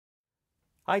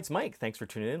Hi, it's Mike. Thanks for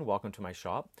tuning in. Welcome to my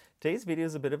shop. Today's video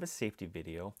is a bit of a safety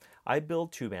video. I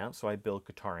build tube amps, so I build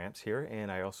guitar amps here,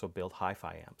 and I also build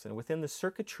hi-fi amps. And within the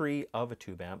circuitry of a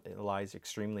tube amp, it lies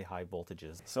extremely high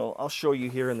voltages. So I'll show you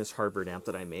here in this Harvard amp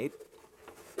that I made.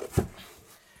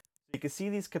 You can see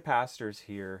these capacitors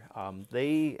here,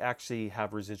 they actually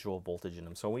have residual voltage in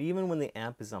them. So even when the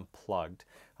amp is unplugged,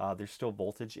 there's still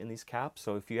voltage in these caps.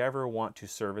 So if you ever want to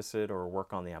service it or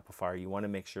work on the amplifier, you want to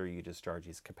make sure you discharge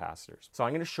these capacitors. So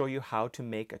I'm going to show you how to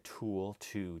make a tool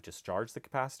to discharge the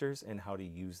capacitors and how to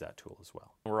use that tool as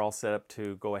well. We're all set up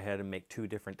to go ahead and make two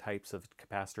different types of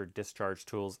capacitor discharge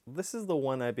tools. This is the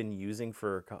one I've been using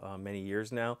for many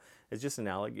years now. It's just an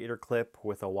alligator clip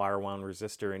with a wire wound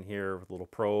resistor in here with a little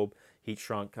probe, heat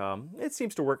shrunk. It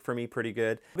seems to work for me pretty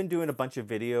good. I've been doing a bunch of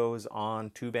videos on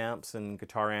tube amps and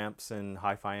guitar amps and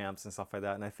hi-fi amps and stuff like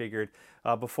that, and I figured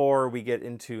before we get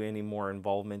into any more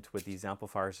involvement with these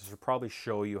amplifiers, I should probably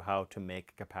show you how to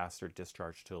make capacitor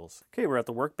discharge tools. Okay, we're at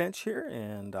the workbench here,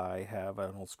 and I have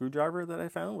an old screwdriver that I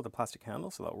found with a plastic handle,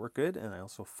 so that'll work good, and I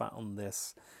also found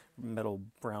this metal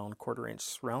brown 1/4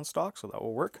 inch round stock, so that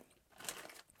will work.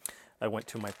 I went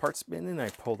to my parts bin and I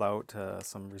pulled out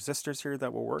some resistors here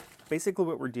that will work. Basically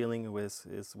what we're dealing with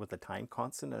is with a time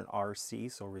constant, an RC,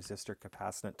 so resistor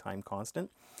capacitance time constant.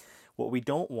 What we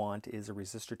don't want is a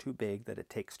resistor too big that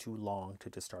it takes too long to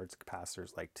discharge the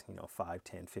capacitors, like 5,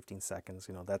 10, 15 seconds.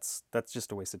 That's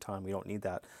just a waste of time. We don't need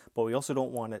that. But we also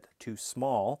don't want it too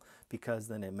small because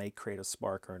then it may create a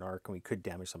spark or an arc and we could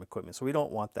damage some equipment. So we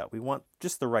don't want that. We want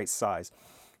just the right size.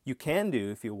 You can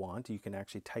do, if you want, you can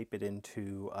actually type it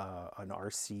into an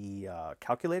RC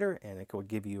calculator and it will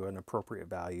give you an appropriate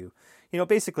value.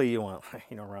 Basically you want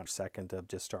around a second of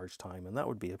discharge time, and that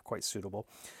would be quite suitable.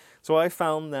 So I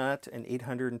found that an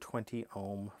 820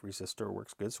 ohm resistor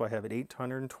works good. So I have an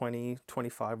 820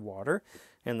 25 watt,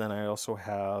 and then I also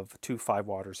have two 5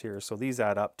 watts here. So these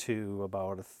add up to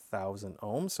about 1,000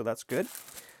 ohms, so that's good.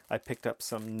 I picked up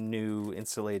some new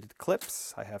insulated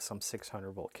clips. I have some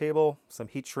 600 volt cable, some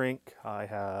heat shrink. I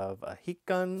have a heat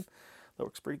gun that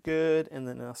works pretty good, and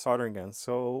then a soldering gun.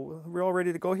 So we're all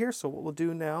ready to go here. So what we'll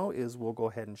do now is we'll go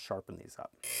ahead and sharpen these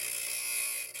up.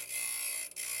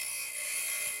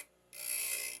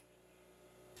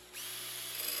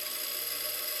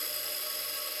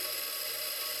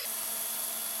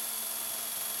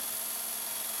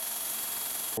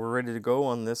 We're ready to go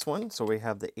on this one. So we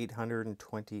have the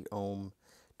 820 ohm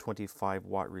 25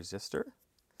 watt resistor.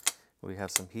 We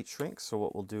have some heat shrink. So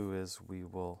what we'll do is we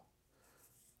will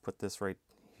put this right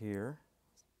here,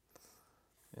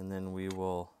 and then we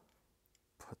will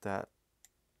put that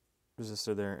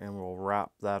resistor there, and we'll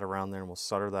wrap that around there, and we'll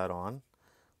solder that on.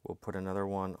 We'll put another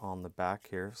one on the back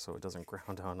here so it doesn't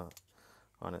ground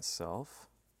on itself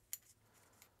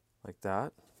like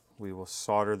that. We will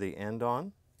solder the end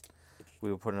on. We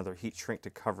will put another heat shrink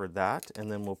to cover that,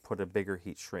 and then we'll put a bigger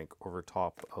heat shrink over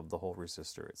top of the whole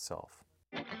resistor itself.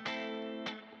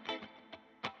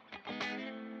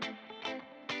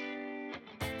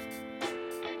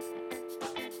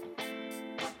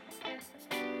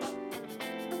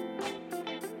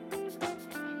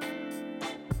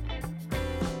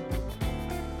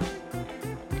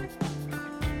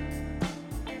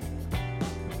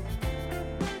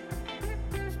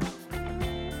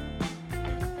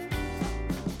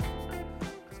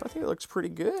 I think it looks pretty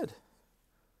good.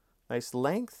 Nice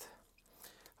length.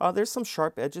 There's some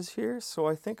sharp edges here, so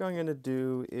I think I'm going to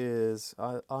do is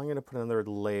I'm going to put another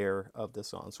layer of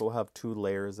this on. So we'll have 2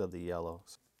 layers of the yellow.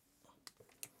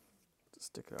 Just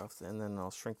stick it off, and then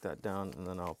I'll shrink that down, and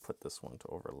then I'll put this one to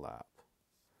overlap.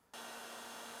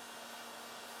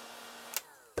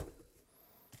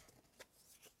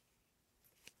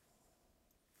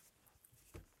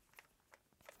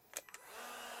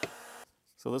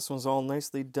 So this one's all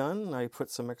nicely done. I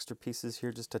put some extra pieces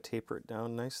here just to taper it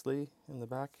down nicely in the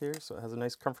back here, so it has a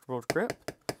nice comfortable grip.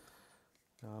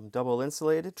 Double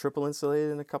insulated, triple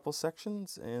insulated in a couple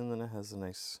sections, and then it has a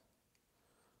nice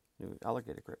new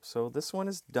alligator grip. So this one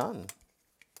is done.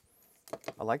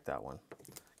 I like that one.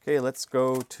 Okay, let's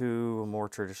go to a more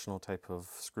traditional type of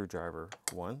screwdriver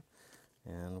one,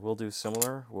 and we'll do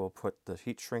similar. We'll put the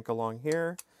heat shrink along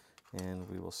here, and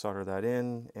we will solder that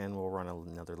in, and we'll run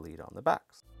another lead on the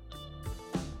backs.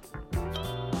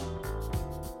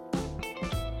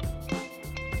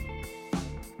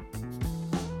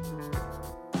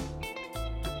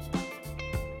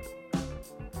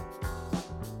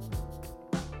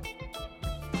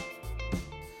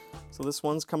 So this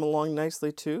one's coming along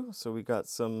nicely too. So we got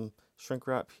some shrink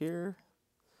wrap here.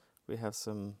 We have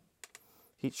some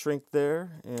heat shrink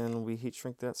there, and we heat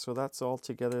shrink that, so that's all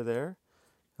together there.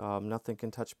 Nothing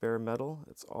can touch bare metal.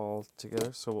 It's all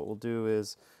together. So what we'll do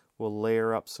is we'll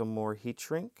layer up some more heat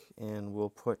shrink, and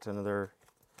we'll put another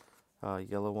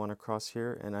yellow one across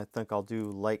here. And I think I'll do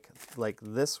like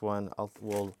this one.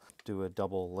 We'll do a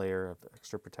double layer of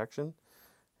extra protection,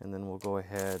 and then we'll go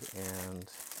ahead and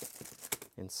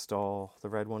install the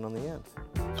red one on the end.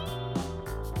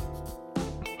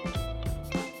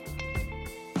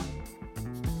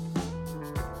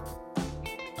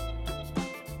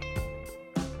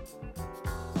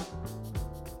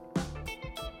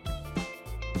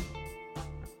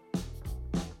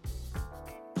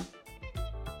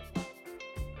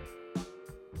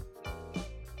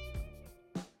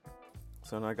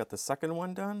 So now I got the second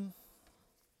one done.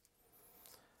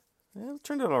 Yeah, it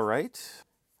turned out all right.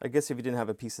 I guess if you didn't have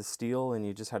a piece of steel and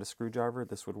you just had a screwdriver,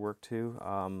 this would work too.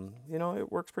 You know,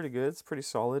 it works pretty good. It's pretty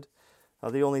solid.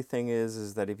 The only thing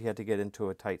is that if you had to get into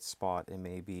a tight spot, it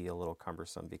may be a little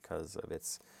cumbersome because of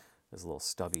it's a little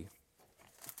stubby.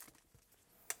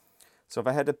 So if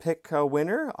I had to pick a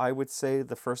winner, I would say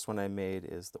the first one I made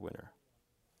is the winner.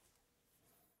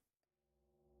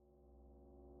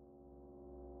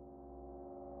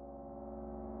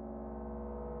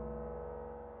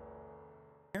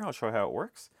 Here I'll show you how it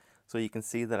works. So you can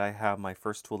see that I have my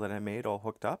first tool that I made all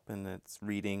hooked up, and it's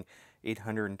reading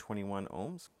 821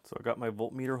 ohms. So I got my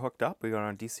voltmeter hooked up. We got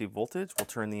our DC voltage. We'll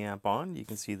turn the amp on. You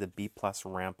can see the B+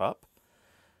 ramp up.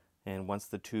 And once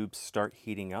the tubes start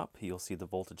heating up, you'll see the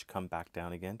voltage come back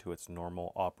down again to its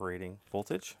normal operating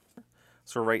voltage.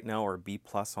 So right now our B+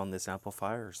 on this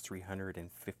amplifier is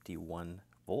 351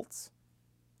 volts.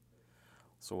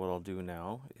 So what I'll do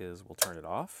now is we'll turn it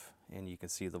off, and you can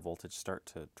see the voltage start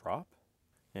to drop,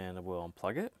 and we'll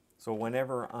unplug it. So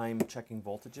whenever I'm checking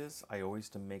voltages, I always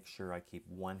to make sure I keep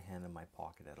one hand in my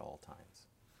pocket at all times.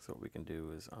 So what we can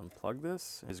do is unplug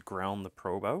this, is ground the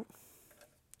probe out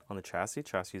on the chassis.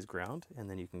 Chassis is ground, and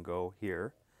then you can go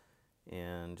here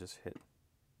and just hit.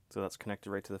 So that's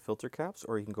connected right to the filter caps,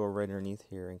 or you can go right underneath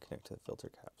here and connect to the filter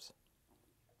caps.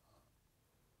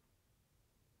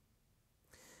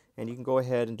 And you can go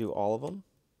ahead and do all of them.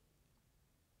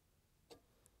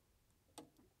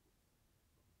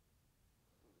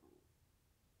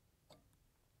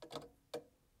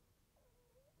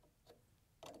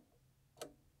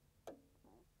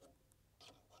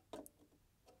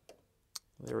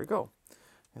 There we go.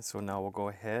 And so now we'll go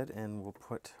ahead and we'll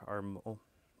put our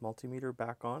multimeter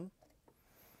back on.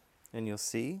 And you'll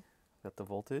see that the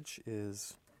voltage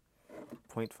is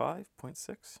 0.5,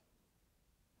 0.6.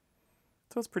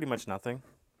 So it's pretty much nothing.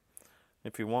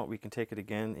 If you want, we can take it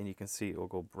again, and you can see it will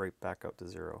go right back up to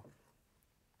 0.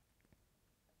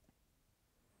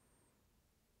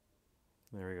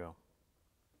 There we go.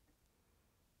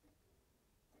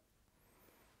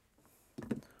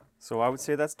 So I would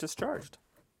say that's discharged.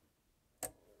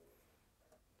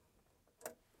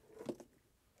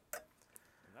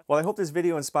 Well, I hope this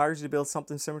video inspires you to build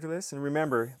something similar to this. And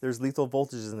remember, there's lethal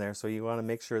voltages in there, so you want to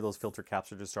make sure those filter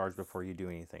caps are discharged before you do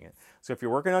anything. So if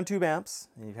you're working on tube amps,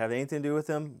 and you have anything to do with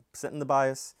them, setting the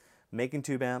bias, making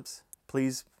tube amps,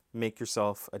 please make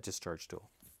yourself a discharge tool.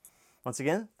 Once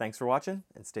again, thanks for watching,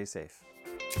 and stay safe.